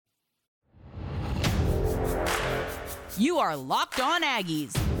You are Locked On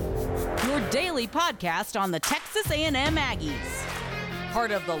Aggies, your daily podcast on the Texas A&M Aggies.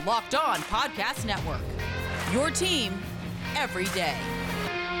 Part of the Locked On Podcast Network, your team every day.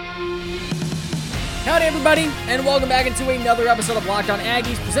 Howdy, everybody, and welcome back into another episode of Locked On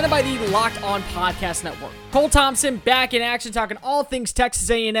Aggies, presented by the Locked On Podcast Network. Cole Thompson back in action, talking all things Texas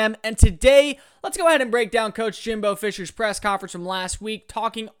A&M, and today, let's go ahead and break down Coach Jimbo Fisher's press conference from last week,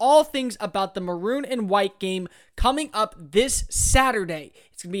 talking all things about the maroon and white game coming up this Saturday.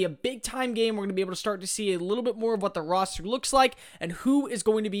 It's going to be a big-time game. We're going to be able to start to see a little bit more of what the roster looks like and who is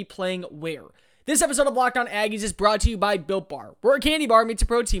going to be playing where. This episode of Locked On Aggies is brought to you by Built Bar, where a candy bar meets a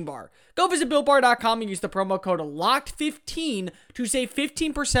protein bar. Go visit BuiltBar.com and use the promo code LOCKED15 to save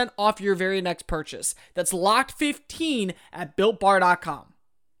 15% off your very next purchase. That's LOCKED15 at BuiltBar.com.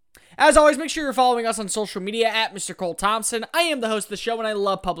 As always, make sure you're following us on social media at Mr. Cole Thompson. I am the host of the show, and I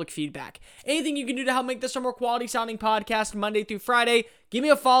love public feedback. Anything you can do to help make this a more quality-sounding podcast Monday through Friday, give me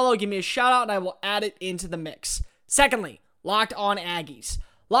a follow, give me a shout-out, and I will add it into the mix. Secondly, Locked On Aggies.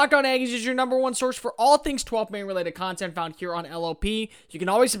 Locked On Aggies is your number one source for all things 12-man related content found here on LOP. You can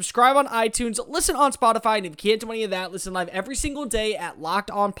always subscribe on iTunes, listen on Spotify, and if you can't do any of that, listen live every single day at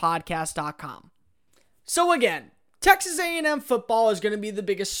LockedOnPodcast.com. So again, Texas A&M football is going to be the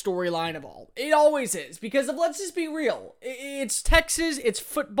biggest storyline of all. It always is, because let's just be real. It's Texas, it's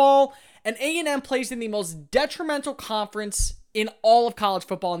football, and A&M plays in the most detrimental conference in all of college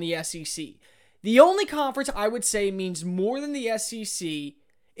football in the SEC. The only conference I would say means more than the SEC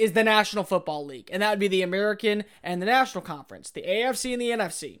is the National Football League, and that would be the American and the National Conference, the AFC and the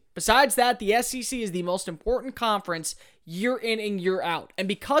NFC. Besides that, the SEC is the most important conference year in and year out. And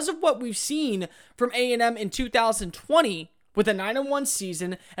because of what we've seen from A&M in 2020, with a 9-1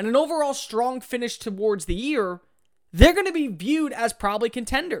 season and an overall strong finish towards the year, they're going to be viewed as probably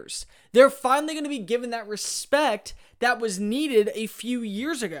contenders. They're finally going to be given that respect that was needed a few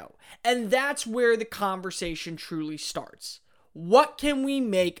years ago. And that's where the conversation truly starts. What can we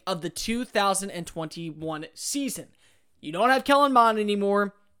make of the 2021 season? You don't have Kellen Mond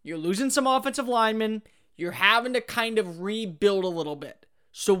anymore. You're losing some offensive linemen. You're having to kind of rebuild a little bit.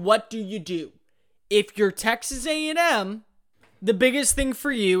 So what do? If you're Texas A&M, the biggest thing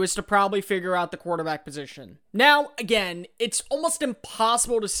for you is to probably figure out the quarterback position. Now, again, it's almost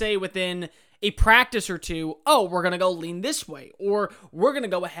impossible to say within a practice or two, oh, we're going to go lean this way, or we're going to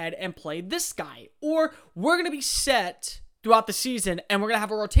go ahead and play this guy, or we're going to be set throughout the season, and we're going to have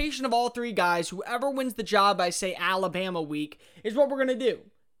a rotation of all three guys. Whoever wins the job by, say, Alabama week is what we're going to do.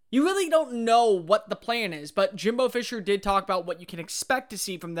 You really don't know what the plan is, but Jimbo Fisher did talk about what you can expect to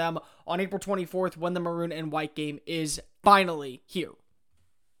see from them on April 24th when the maroon and white game is finally here.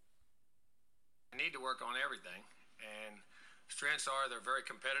 I need to work on everything, and strengths are they're very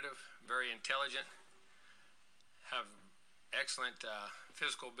competitive, very intelligent, have excellent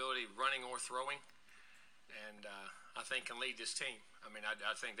physical ability running or throwing, and I think can lead this team. I mean, I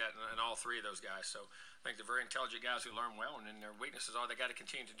think that in all three of those guys. So I think they're very intelligent guys who learn well, and then their weaknesses are they got to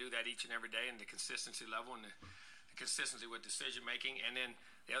continue to do that each and every day, and the consistency level and the consistency with decision making. And then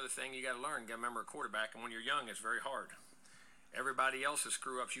the other thing you got to learn, you got to remember a quarterback, and when you're young, it's very hard. Everybody else's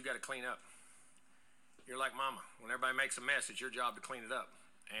screw ups, you got to clean up. You're like mama. When everybody makes a mess, it's your job to clean it up.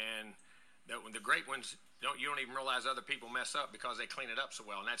 And the great ones, you don't even realize other people mess up because they clean it up so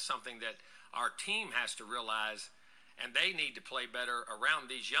well. And that's something that our team has to realize. And they need to play better around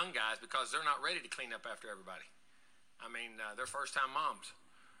these young guys because they're not ready to clean up after everybody. I mean, they're first-time moms.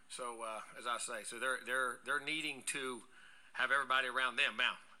 So, as I say, so they're needing to have everybody around them.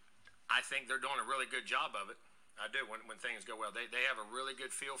 Now, I think they're doing a really good job of it. I do when things go well. They have a really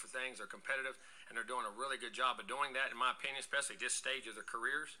good feel for things. They're competitive, and they're doing a really good job of doing that, in my opinion, especially at this stage of their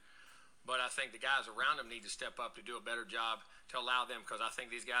careers. But I think the guys around them need to step up to do a better job to allow them, because I think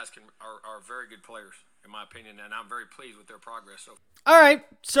these guys are very good players, in my opinion, and I'm very pleased with their progress. All right,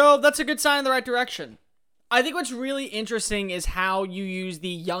 so that's a good sign in the right direction. I think what's really interesting is how you use the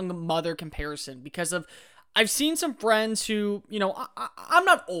young mother comparison, because I've seen some friends who, I'm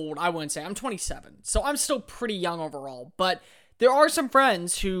not old, I wouldn't say. I'm 27, so I'm still pretty young overall, but there are some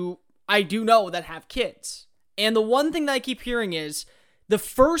friends who I do know that have kids. And the one thing that I keep hearing is, the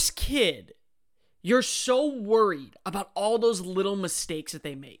first kid, you're so worried about all those little mistakes that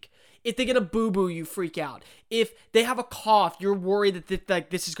they make. If they get a boo-boo, you freak out. If they have a cough, you're worried that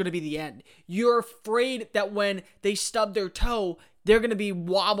this is going to be the end. You're afraid that when they stub their toe, they're going to be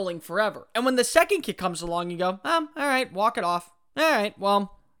wobbling forever. And when the second kid comes along, you go, all right, walk it off. All right,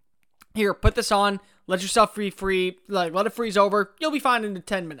 well, here, put this on. Let yourself let it freeze over. You'll be fine in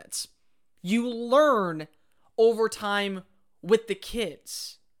 10 minutes. You learn over time with the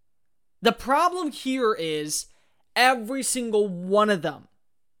kids. The problem here is, every single one of them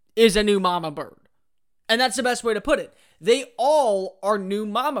is a new mama bird. And that's the best way to put it. They all are new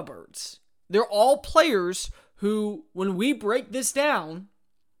mama birds. They're all players who, when we break this down,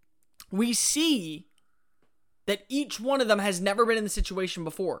 we see that each one of them has never been in the situation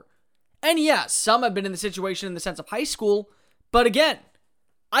before. And yes, some have been in the situation in the sense of high school, but again,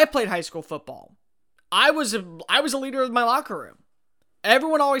 I played high school football. I was a leader of my locker room.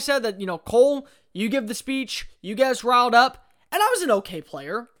 Everyone always said that, Cole, you give the speech, you get us riled up, and I was an okay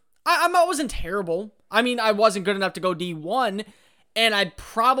player. I wasn't terrible. I mean, I wasn't good enough to go D1, and I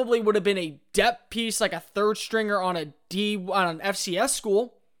probably would have been a depth piece, like a third stringer on an FCS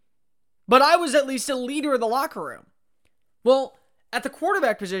school. But I was at least a leader of the locker room. Well, at the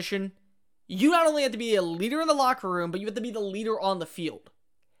quarterback position, you not only have to be a leader in the locker room, but you have to be the leader on the field.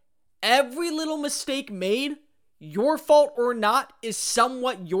 Every little mistake made, your fault or not, is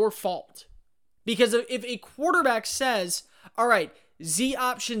somewhat your fault. Because if a quarterback says, all right, Z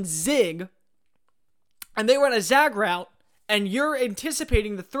option zig, and they run a zag route, and you're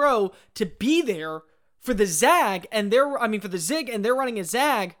anticipating the throw to be there for the zag, for the zig, and they're running a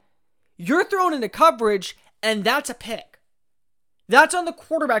zag, you're thrown into coverage, and that's a pick. That's on the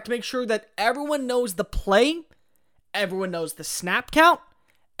quarterback to make sure that everyone knows the play, everyone knows the snap count,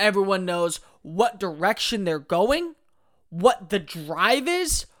 everyone knows what direction they're going, what the drive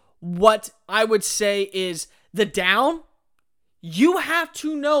is, what I would say is the down. You have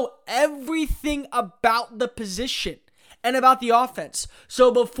to know everything about the position and about the offense.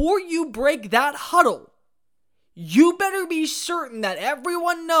 So before you break that huddle, you better be certain that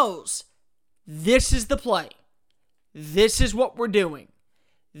everyone knows this is the play. This is what we're doing.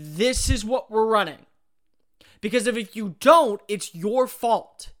 This is what we're running. Because if you don't, it's your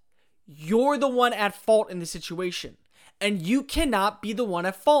fault. You're the one at fault in the situation. And you cannot be the one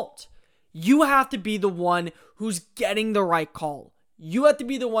at fault. You have to be the one who's getting the right call. You have to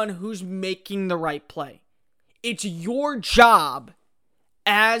be the one who's making the right play. It's your job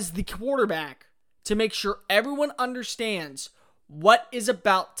as the quarterback to make sure everyone understands what is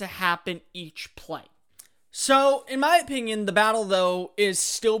about to happen each play. So, in my opinion, the battle, though, is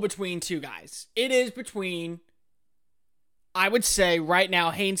still between two guys. It is between, I would say, right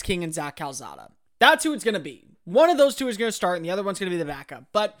now, Haynes King and Zach Calzada. That's who it's going to be. One of those two is going to start, and the other one's going to be the backup.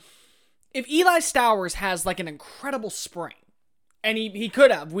 But if Eli Stowers has, like, an incredible spring, and he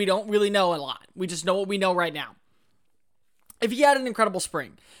could have, we don't really know a lot. We just know what we know right now. If he had an incredible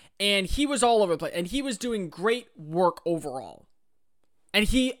spring, and he was all over the place, and he was doing great work overall, and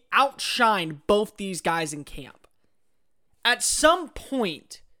he outshined both these guys in camp, at some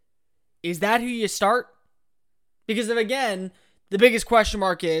point, is that who you start? Because if, again, the biggest question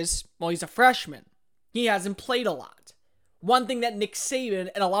mark is, well, he's a freshman. He hasn't played a lot. One thing that Nick Saban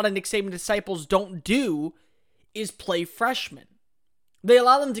and a lot of Nick Saban disciples don't do is play freshmen. They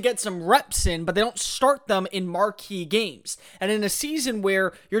allow them to get some reps in, but they don't start them in marquee games. And in a season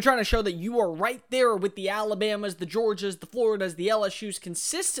where you're trying to show that you are right there with the Alabamas, the Georgias, the Floridas, the LSUs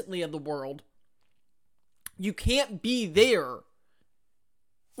consistently of the world, you can't be there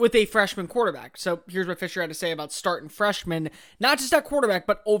with a freshman quarterback. So here's what Fisher had to say about starting freshmen, not just at quarterback,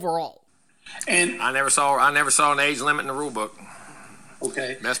 but overall. And I never saw an age limit in the rule book.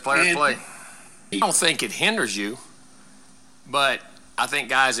 Okay. Best players play. I don't think it hinders you, but I think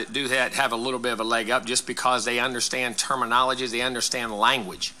guys that do that have a little bit of a leg up just because they understand terminology, they understand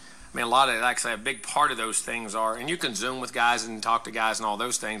language. I mean, a lot of, like I say, a big part of those things are, and you can Zoom with guys and talk to guys and all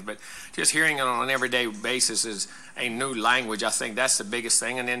those things, but just hearing it on an everyday basis is a new language. I think that's the biggest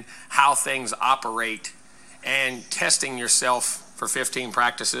thing. And then how things operate and testing yourself for 15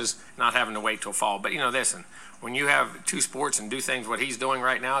 practices, not having to wait till fall. But, listen, when you have two sports and do things what he's doing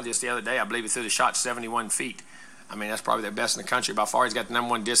right now, just the other day, I believe he threw the shot 71 feet. I mean, that's probably the best in the country. By far, he's got the number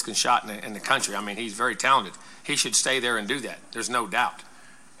one discus shot in the country. I mean, he's very talented. He should stay there and do that. There's no doubt.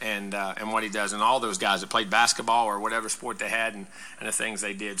 And what he does, and all those guys that played basketball or whatever sport they had and the things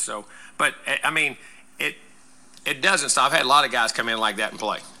they did. So, but, I mean, it doesn't stop. I've had a lot of guys come in like that and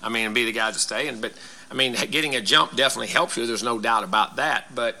play. I mean, and be the guys that stay. But, I mean, getting a jump definitely helps you. There's no doubt about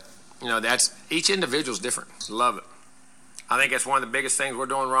that. But, that's each individual's different. Love it. I think that's one of the biggest things we're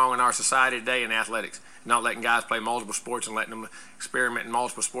doing wrong in our society today in athletics. Not letting guys play multiple sports and letting them experiment in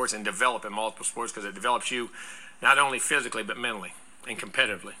multiple sports and develop in multiple sports, because it develops you not only physically but mentally and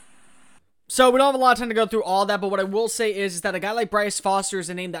competitively. So we don't have a lot of time to go through all that, but what I will say is that a guy like Bryce Foster is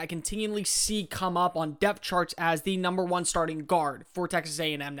a name that I continually see come up on depth charts as the number one starting guard for Texas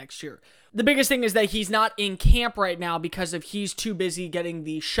A&M next year. The biggest thing is that he's not in camp right now because he's too busy getting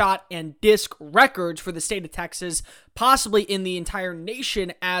the shot and disc records for the state of Texas, possibly in the entire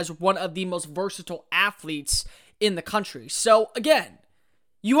nation, as one of the most versatile athletes in the country. So again,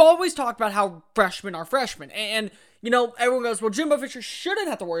 you always talk about how freshmen are freshmen. And, everyone goes, well, Jimbo Fisher shouldn't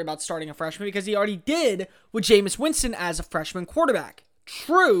have to worry about starting a freshman because he already did with Jameis Winston as a freshman quarterback.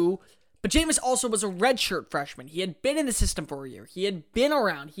 True, but Jameis also was a redshirt freshman. He had been in the system for a year. He had been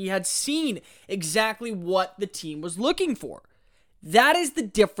around. He had seen exactly what the team was looking for. That is the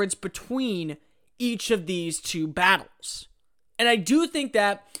difference between each of these two battles. And I do think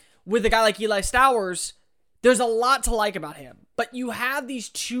that with a guy like Eli Stowers, there's a lot to like about him. But you have these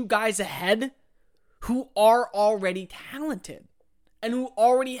two guys ahead who are already talented and who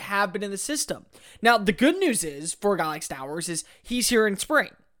already have been in the system. Now, the good news is, for a guy like Stowers, is he's here in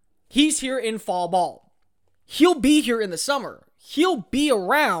spring. He's here in fall ball. He'll be here in the summer. He'll be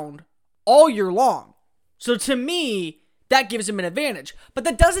around all year long. So to me, that gives him an advantage. But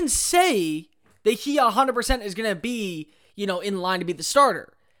that doesn't say that he 100% is going to be, in line to be the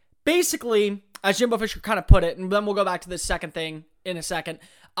starter. Basically, as Jimbo Fisher kind of put it, and then we'll go back to this second thing in a second,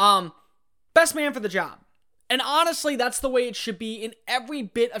 best man for the job. And honestly, that's the way it should be in every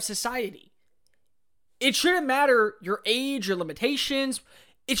bit of society. It shouldn't matter your age, your limitations.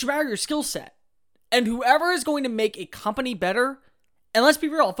 It should matter your skill set. And whoever is going to make a company better, and let's be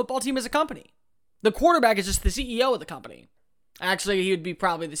real, a football team is a company. The quarterback is just the CEO of the company. Actually, he would be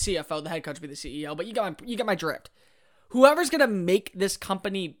probably the CFO, the head coach would be the CEO, but you get my drift. Whoever's going to make this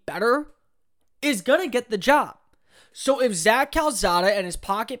company better is going to get the job. So if Zach Calzada and his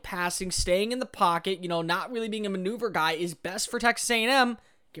pocket passing, staying in the pocket, not really being a maneuver guy is best for Texas A&M,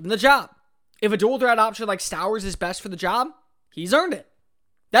 give him the job. If a dual threat option like Stowers is best for the job, he's earned it.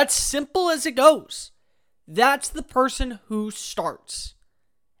 That's simple as it goes. That's the person who starts.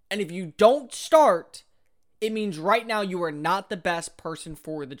 And if you don't start, it means right now you are not the best person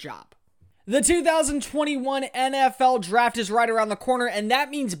for the job. The 2021 NFL Draft is right around the corner, and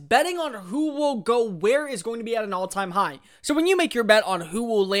that means betting on who will go where is going to be at an all-time high. So when you make your bet on who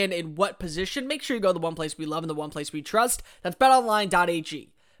will land in what position, make sure you go to the one place we love and the one place we trust. That's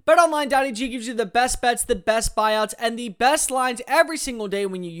betonline.ag. BetOnline.ag gives you the best bets, the best buyouts, and the best lines every single day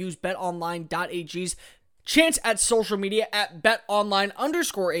when you use BetOnline.ag's chance at social media at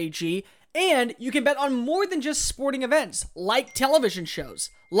BetOnline_AG. And you can bet on more than just sporting events, like television shows,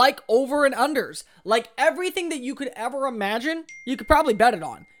 like over and unders, like everything that you could ever imagine, you could probably bet it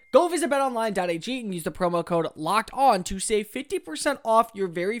on. Go visit betonline.ag and use the promo code LOCKEDON to save 50% off your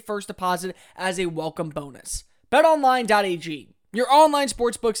very first deposit as a welcome bonus. BetOnline.ag, your online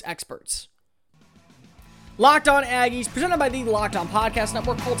sportsbooks experts. Locked On Aggies, presented by the Locked On Podcast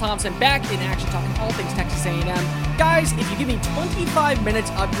Network. Cole Thompson back in action, talking all things Texas A&M. Guys, if you give me 25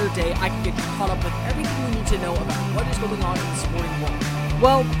 minutes of your day, I can get you caught up with everything you need to know about what is going on in the sporting world.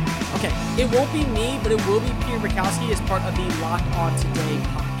 Well, okay, it won't be me, but it will be Peter Bukowski as part of the Locked On Today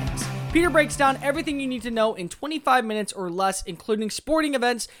podcast. Peter breaks down everything you need to know in 25 minutes or less, including sporting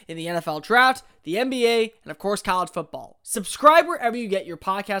events in the NFL Draft, the NBA, and of course, college football. Subscribe wherever you get your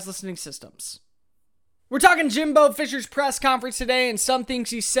podcast listening systems. We're talking Jimbo Fisher's press conference today and some things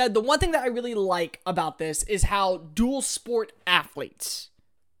he said. The one thing that I really like about this is how dual sport athletes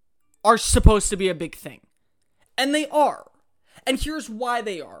are supposed to be a big thing. And they are. And here's why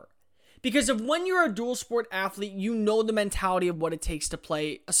they are. Because of when you're a dual sport athlete, you know the mentality of what it takes to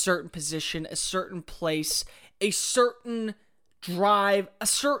play a certain position, a certain place, a certain drive, a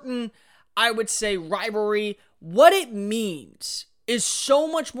certain, I would say, rivalry. What it means is so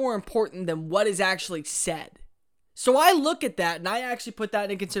much more important than what is actually said. So I look at that and I actually put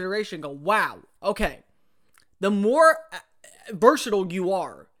that in consideration and go, wow, okay. The more versatile you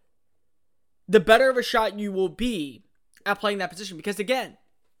are, the better of a shot you will be at playing that position. Because again,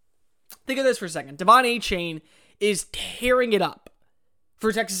 think of this for a second. Devon Achane is tearing it up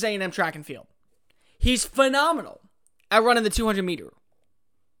for Texas A&M track and field. He's phenomenal at running the 200 meter.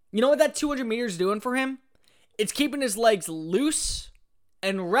 You know what that 200 meters is doing for him? It's keeping his legs loose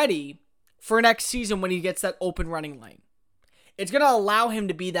and ready for next season when he gets that open running lane. It's going to allow him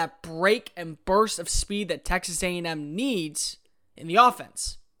to be that break and burst of speed that Texas A&M needs in the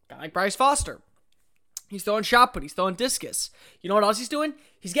offense. Guy like Bryce Foster. He's throwing shot put. He's throwing discus. You know what else he's doing?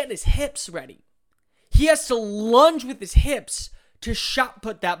 He's getting his hips ready. He has to lunge with his hips to shot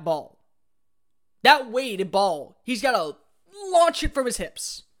put that ball. That weighted ball, he's got to launch it from his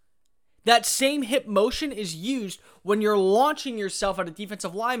hips. That same hip motion is used when you're launching yourself at a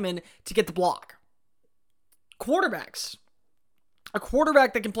defensive lineman to get the block. Quarterbacks. A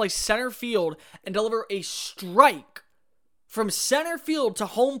quarterback that can play center field and deliver a strike from center field to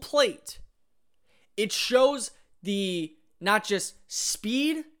home plate. It shows the, not just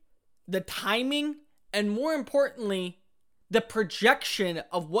speed, the timing, and more importantly, the projection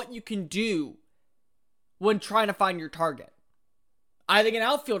of what you can do when trying to find your target. I think an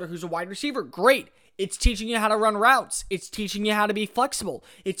outfielder who's a wide receiver, great. It's teaching you how to run routes. It's teaching you how to be flexible.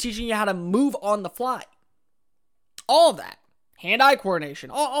 It's teaching you how to move on the fly. All of that. Hand-eye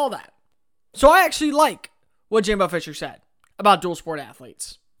coordination. All that. So I actually like what Jimbo Fisher said about dual sport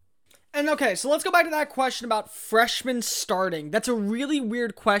athletes. And okay, so let's go back to that question about freshmen starting. That's a really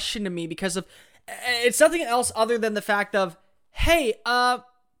weird question to me because of it's nothing else other than the fact of, hey,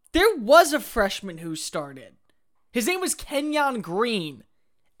 there was a freshman who started. His name was Kenyon Green,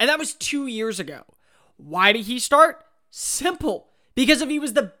 and that was 2 years ago. Why did he start? Simple. Because he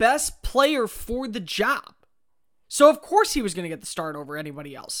was the best player for the job. So of course he was going to get the start over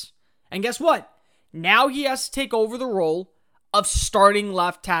anybody else. And guess what? Now he has to take over the role of starting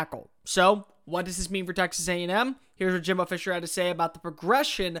left tackle. So what does this mean for Texas A&M? Here's what Jimbo Fisher had to say about the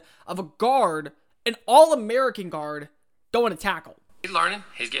progression of a guard, an All-American guard, going to tackle. He's learning.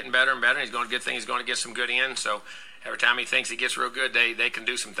 He's getting better and better. He's going to get things. He's going to get some good in. So every time he thinks he gets real good, they can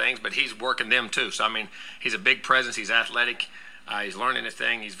do some things. But he's working them too. So I mean, he's a big presence. He's athletic. He's learning his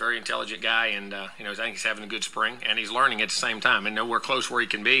thing. He's a very intelligent guy, and I think he's having a good spring, and he's learning at the same time. And we're close where he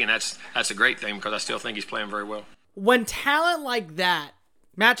can be, and that's a great thing because I still think he's playing very well. When talent like that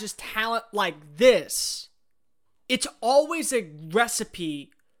matches talent like this, it's always a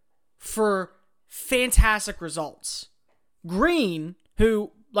recipe for fantastic results. Green,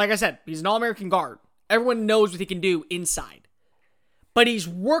 who, like I said, he's an All-American guard. Everyone knows what he can do inside. But he's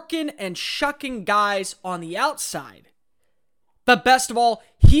working and shucking guys on the outside. But best of all,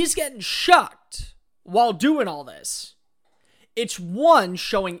 he's getting shucked while doing all this. It's one,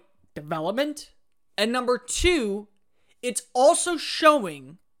 showing development. And number two, it's also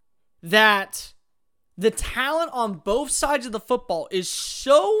showing that the talent on both sides of the football is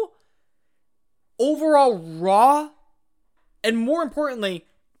so overall raw and, more importantly,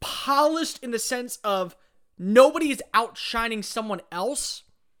 polished in the sense of nobody is outshining someone else.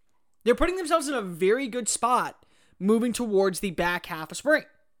 They're putting themselves in a very good spot moving towards the back half of spring.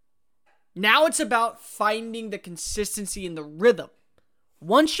 Now it's about finding the consistency and the rhythm.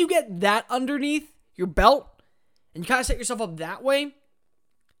 Once you get that underneath your belt and you kind of set yourself up that way,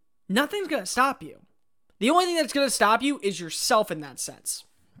 nothing's going to stop you. The only thing that's going to stop you is yourself in that sense.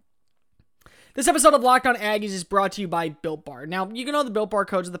 This episode of Locked On Aggies is brought to you by Built Bar. Now, you can know the Built Bar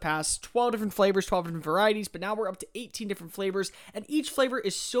codes of the past, 12 different flavors, 12 different varieties, but now we're up to 18 different flavors, and each flavor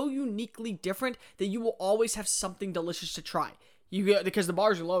is so uniquely different that you will always have something delicious to try. Because the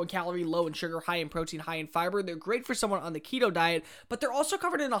bars are low in calorie, low in sugar, high in protein, high in fiber. They're great for someone on the keto diet, but they're also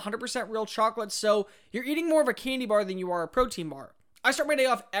covered in 100% real chocolate, so you're eating more of a candy bar than you are a protein bar. I start my day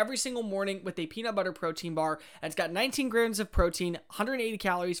off every single morning with a peanut butter protein bar, and it's got 19 grams of protein, 180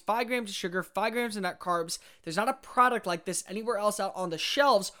 calories, 5 grams of sugar, 5 grams of net carbs. There's not a product like this anywhere else out on the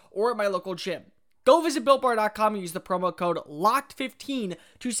shelves or at my local gym. Go visit BuiltBar.com and use the promo code LOCKED15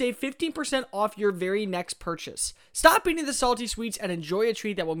 to save 15% off your very next purchase. Stop eating the salty sweets and enjoy a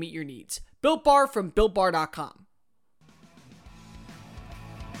treat that will meet your needs. Built Bar from BuiltBar.com.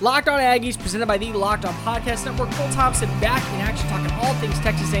 Locked On Aggies, presented by the Locked On Podcast Network. Cole Thompson back in action, talking all things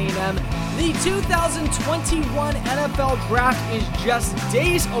Texas A&M. The 2021 NFL Draft is just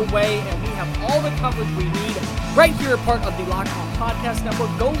days away, and we have all the coverage we need right here, part of the Locked On Podcast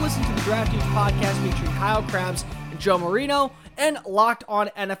Network. Go listen to the Draft News podcast featuring Kyle Krabs and Joe Marino, and Locked On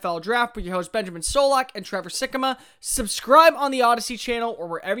NFL Draft with your hosts Benjamin Solak and Trevor Sikkema. Subscribe on the Odyssey channel or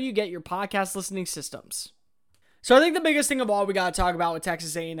wherever you get your podcast listening systems. So I think the biggest thing of all we got to talk about with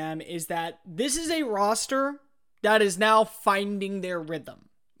Texas A&M is that this is a roster that is now finding their rhythm.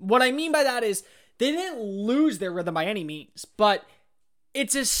 What I mean by that is they didn't lose their rhythm by any means, but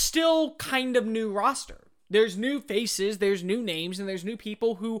it's a still kind of new roster. There's new faces, there's new names, and there's new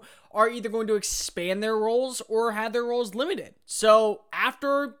people who are either going to expand their roles or have their roles limited. So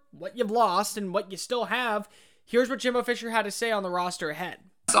after what you've lost and what you still have, here's what Jimbo Fisher had to say on the roster ahead.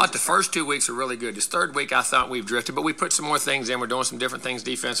 I thought the first 2 weeks were really good. This third week, I thought we've drifted, but we put some more things in. We're doing some different things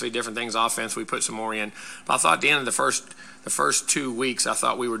defensively, different things offensively. We put some more in. But I thought at the end of the first 2 weeks, I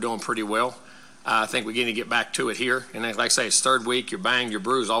thought we were doing pretty well. I think we're going to get back to it here. And like I say, it's third week, you're banged, you're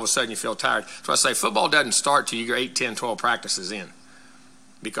bruised. All of a sudden, you feel tired. So I say football doesn't start till you get 8, 10, 12 practices in.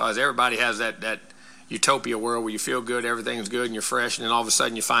 Because everybody has that utopia world where you feel good, everything's good, and you're fresh, and then all of a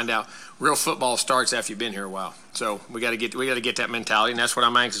sudden you find out real football starts after you've been here a while. So we got to get that mentality, and that's what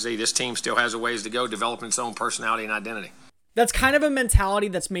I'm anxious to see. This team still has a ways to go, developing its own personality and identity. That's kind of a mentality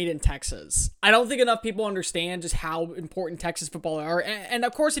that's made in Texas. I don't think enough people understand just how important Texas football are. And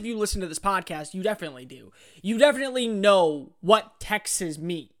of course, if you listen to this podcast, you definitely do. You definitely know what Texas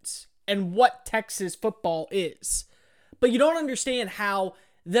means and what Texas football is. But you don't understand how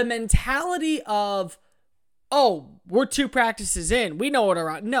the mentality of oh, we're 2 practices in, we know what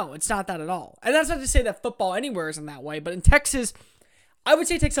around. No, it's not that at all. And that's not to say that football anywhere isn't that way, but in Texas, I would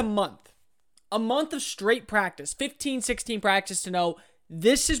say it takes a month of straight practice, 15, 16 practice to know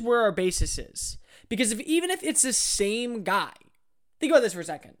this is where our basis is. Because even if it's the same guy, think about this for a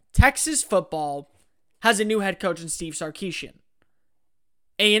second. Texas football has a new head coach in Steve Sarkisian.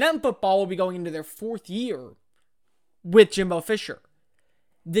 A&M football will be going into their 4th year with Jimbo Fisher.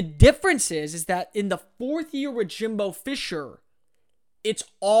 The difference is that in the 4th year with Jimbo Fisher, it's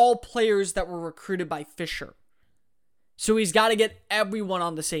all players that were recruited by Fisher. So he's got to get everyone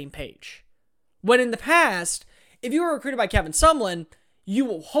on the same page. When in the past, if you were recruited by Kevin Sumlin, you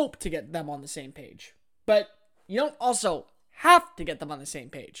will hope to get them on the same page. But you don't also have to get them on the same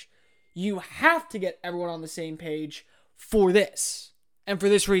page. You have to get everyone on the same page for this, and for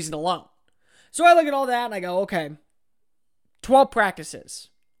this reason alone. So I look at all that and I go, okay, 12 practices.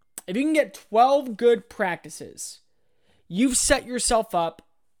 If you can get 12 good practices, you've set yourself up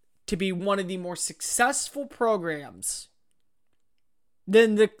to be one of the more successful programs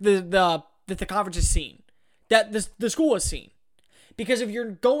than the conference has seen, that the school has seen. Because if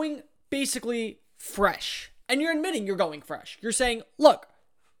you're going basically fresh, and you're admitting you're going fresh, you're saying, look,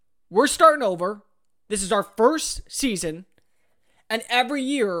 we're starting over. This is our first season, and every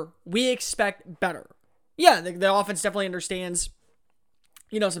year we expect better. Yeah, the offense definitely understands,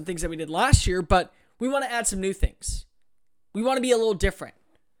 some things that we did last year, but we want to add some new things. We want to be a little different.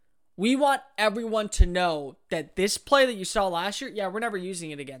 We want everyone to know that this play that you saw last year, yeah, we're never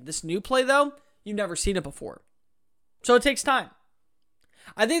using it again. This new play, though, you've never seen it before. So it takes time.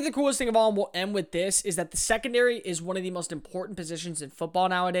 I think the coolest thing of all, and we'll end with this, is that the secondary is one of the most important positions in football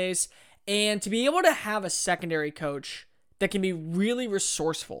nowadays. And to be able to have a secondary coach that can be really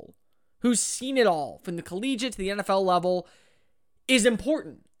resourceful, who's seen it all from the collegiate to the NFL level, is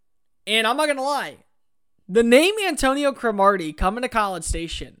important. And I'm not going to lie, the name Antonio Cromartie coming to College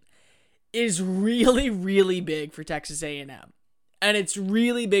Station is really, really big for Texas A&M. And it's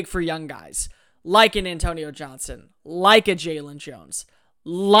really big for young guys like an Antonio Johnson, like a Jalen Jones,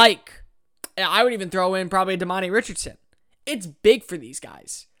 like, I would even throw in probably a Damani Richardson. It's big for these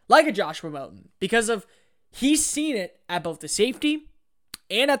guys, like a Joshua Moten, because of he's seen it at both the safety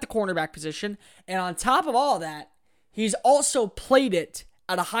and at the cornerback position. And on top of all that, he's also played it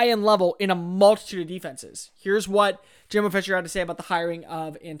at a high-end level in a multitude of defenses. Here's what Jimbo Fisher had to say about the hiring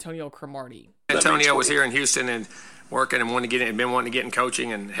of Antonio Cromartie. Antonio was here in Houston and working and been wanting to get in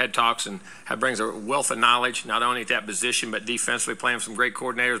coaching and head talks, and brings a wealth of knowledge, not only at that position, but defensively playing with some great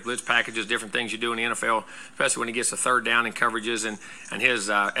coordinators, blitz packages, different things you do in the NFL, especially when he gets to third down and coverages, and his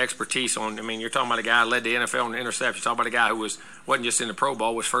expertise on, you're talking about a guy who led the NFL in interceptions. You're talking about a guy who wasn't just in the Pro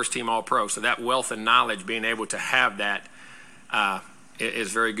Bowl, was first team All-Pro. So that wealth of knowledge, being able to have that, is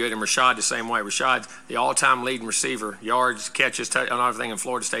very good. And Rashad the same way. Rashad's the all-time leading receiver, yards, catches, on everything in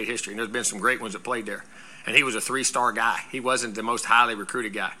Florida State history. And there's been some great ones that played there. And he was a 3-star guy. He wasn't the most highly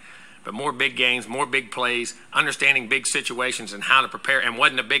recruited guy. But more big games, more big plays, understanding big situations and how to prepare, and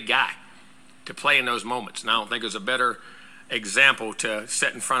wasn't a big guy to play in those moments. And I don't think there's a better example to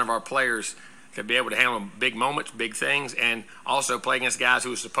set in front of our players to be able to handle big moments, big things, and also play against guys who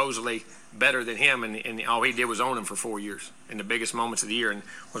were supposedly better than him, and all he did was own him for 4 years in the biggest moments of the year, and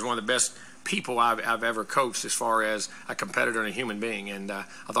was one of the best people I've ever coached as far as a competitor and a human being. And I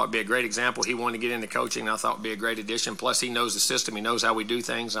thought it'd be a great example. He wanted to get into coaching, and I thought it'd be a great addition. Plus, he knows the system. He knows how we do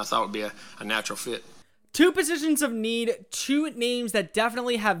things, and I thought it'd be a natural fit. 2 positions of need, 2 names that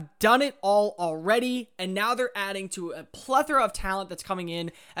definitely have done it all already, and now they're adding to a plethora of talent that's coming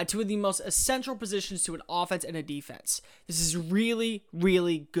in at 2 of the most essential positions to an offense and a defense. This is really,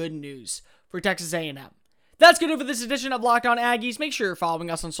 really good news for Texas A&M. That's going to do for this edition of Locked On Aggies. Make sure you're following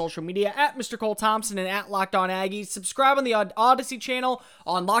us on social media at Mr. Cole Thompson and at Locked On Aggies. Subscribe on the Odyssey channel,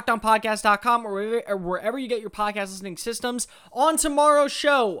 on LockedOnPodcast.com, or wherever you get your podcast listening systems. On tomorrow's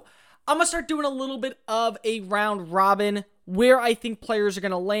show, I'm going to start doing a little bit of a round robin, where I think players are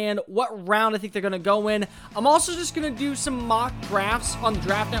going to land, what round I think they're going to go in. I'm also just going to do some mock drafts on the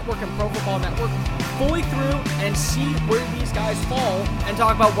Draft Network and Pro Football Network, fully through, and see where these guys fall, and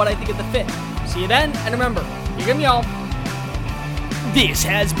talk about what I think of the fit. See you then, and remember, you get me all. This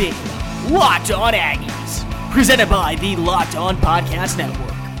has been Locked On Aggies, presented by the Locked On Podcast Network.